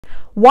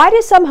Why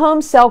do some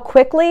homes sell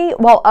quickly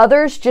while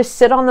others just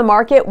sit on the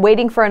market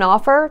waiting for an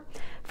offer?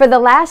 For the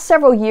last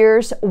several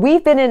years,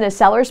 we've been in a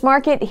seller's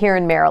market here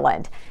in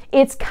Maryland.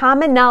 It's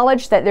common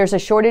knowledge that there's a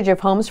shortage of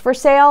homes for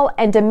sale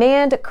and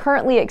demand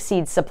currently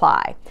exceeds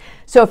supply.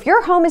 So if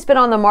your home has been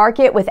on the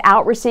market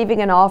without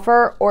receiving an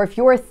offer, or if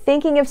you're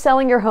thinking of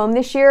selling your home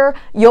this year,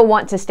 you'll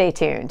want to stay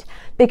tuned,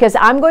 because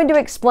I'm going to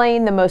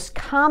explain the most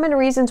common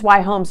reasons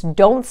why homes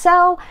don't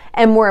sell,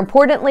 and more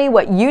importantly,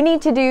 what you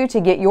need to do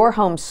to get your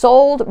home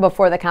sold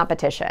before the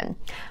competition.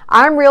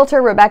 I'm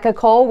Realtor Rebecca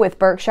Cole with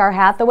Berkshire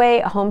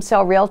Hathaway Home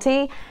Sale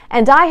Realty,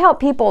 and I help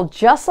people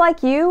just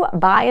like you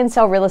buy and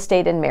sell real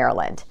estate in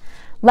Maryland.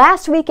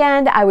 Last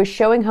weekend, I was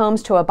showing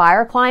homes to a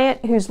buyer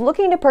client who's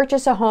looking to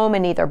purchase a home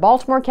in either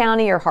Baltimore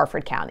County or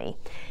Harford County.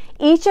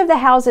 Each of the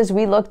houses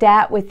we looked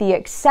at, with the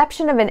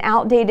exception of an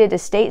outdated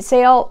estate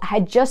sale,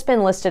 had just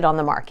been listed on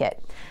the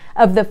market.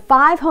 Of the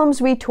 5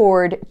 homes we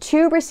toured,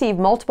 2 received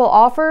multiple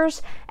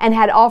offers and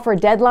had offer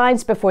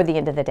deadlines before the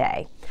end of the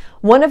day.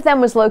 One of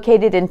them was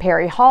located in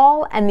Perry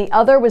Hall and the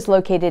other was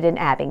located in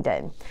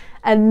Abingdon.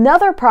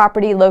 Another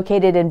property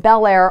located in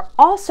Bel Air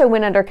also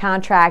went under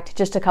contract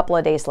just a couple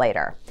of days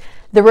later.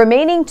 The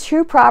remaining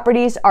 2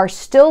 properties are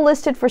still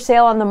listed for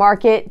sale on the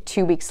market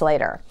 2 weeks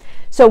later.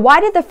 So why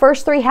did the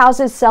first 3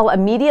 houses sell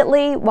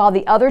immediately while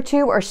the other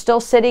 2 are still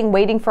sitting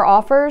waiting for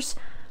offers?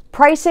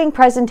 Pricing,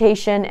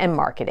 presentation, and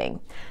marketing.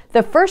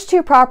 The first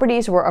 2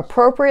 properties were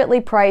appropriately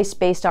priced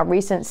based on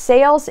recent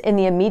sales in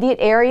the immediate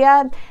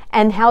area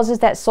and houses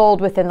that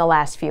sold within the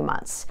last few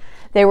months.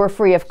 They were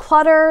free of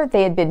clutter,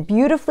 they had been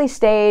beautifully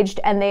staged,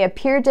 and they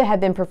appeared to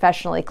have been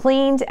professionally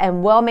cleaned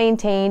and well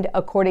maintained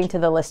according to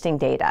the listing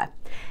data.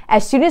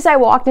 As soon as I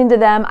walked into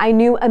them, I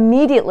knew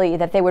immediately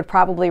that they would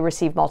probably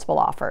receive multiple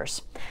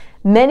offers.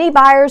 Many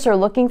buyers are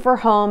looking for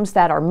homes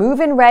that are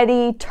move-in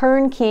ready,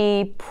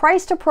 turnkey,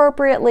 priced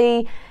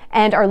appropriately,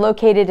 and are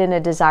located in a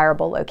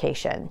desirable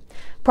location.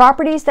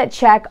 Properties that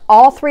check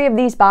all 3 of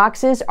these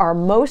boxes are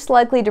most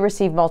likely to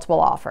receive multiple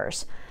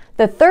offers.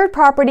 The third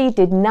property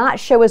did not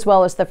show as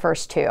well as the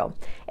first 2.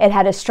 It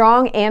had a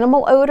strong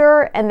animal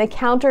odor, and the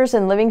counters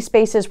and living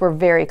spaces were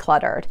very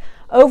cluttered.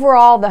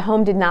 Overall, the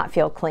home did not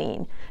feel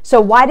clean. So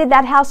why did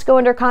that house go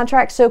under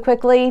contract so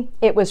quickly?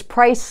 It was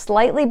priced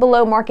slightly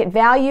below market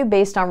value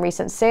based on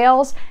recent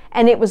sales,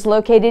 and it was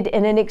located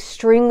in an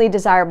extremely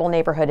desirable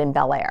neighborhood in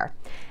Bel Air.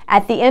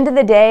 At the end of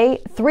the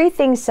day, 3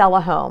 things sell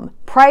a home: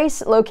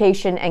 price,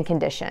 location, and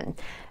condition.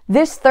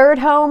 This third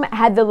home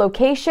had the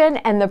location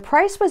and the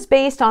price was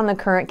based on the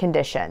current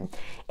condition.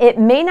 It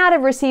may not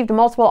have received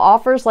multiple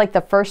offers like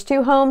the first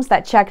 2 homes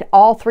that checked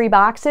all 3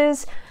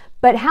 boxes,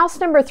 but house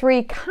number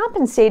 3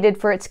 compensated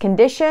for its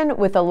condition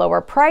with a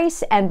lower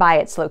price and by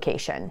its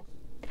location.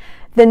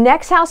 The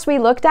next house we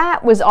looked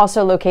at was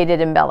also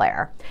located in Bel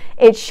Air.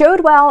 It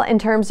showed well in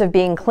terms of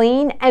being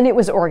clean and it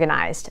was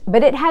organized,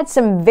 but it had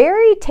some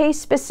very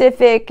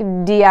taste-specific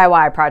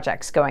DIY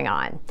projects going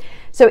on.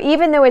 So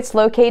even though it's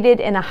located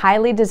in a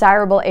highly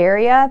desirable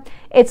area,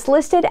 it's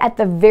listed at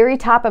the very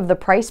top of the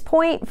price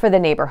point for the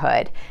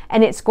neighborhood,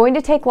 and it's going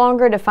to take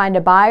longer to find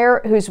a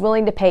buyer who's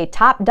willing to pay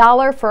top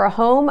dollar for a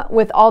home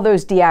with all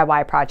those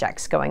DIY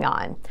projects going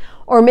on.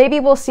 Or maybe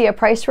we'll see a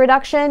price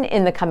reduction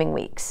in the coming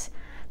weeks.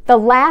 The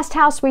last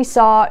house we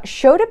saw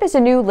showed up as a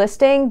new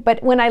listing,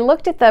 but when I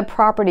looked at the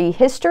property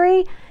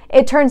history,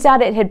 it turns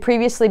out it had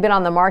previously been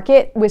on the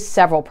market with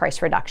several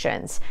price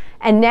reductions,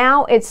 and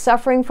now it's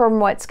suffering from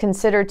what's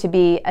considered to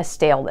be a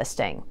stale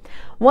listing.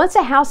 Once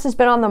a house has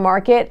been on the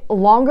market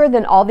longer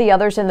than all the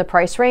others in the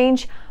price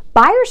range,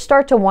 buyers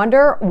start to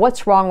wonder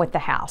what's wrong with the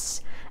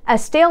house. A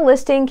stale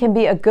listing can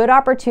be a good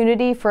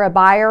opportunity for a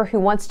buyer who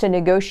wants to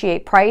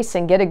negotiate price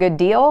and get a good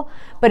deal,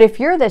 but if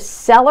you're the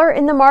seller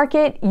in the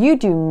market, you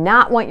do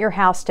not want your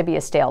house to be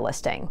a stale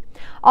listing.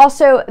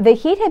 Also, the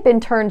heat had been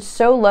turned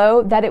so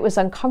low that it was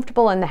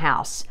uncomfortable in the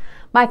house.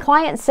 My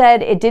client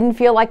said it didn't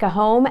feel like a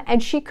home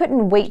and she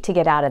couldn't wait to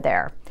get out of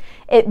there.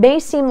 It may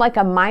seem like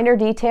a minor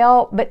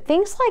detail, but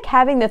things like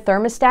having the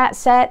thermostat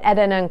set at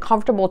an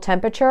uncomfortable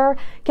temperature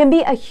can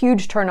be a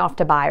huge turnoff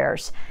to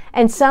buyers,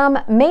 and some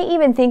may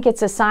even think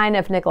it's a sign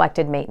of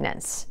neglected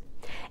maintenance.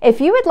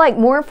 If you would like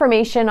more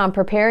information on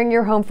preparing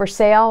your home for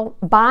sale,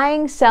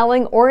 buying,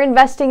 selling, or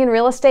investing in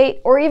real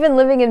estate, or even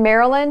living in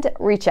Maryland,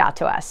 reach out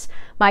to us.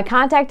 My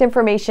contact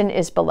information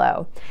is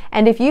below.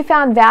 And if you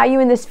found value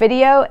in this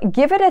video,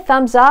 give it a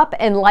thumbs up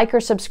and like or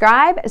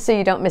subscribe so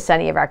you don't miss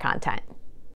any of our content.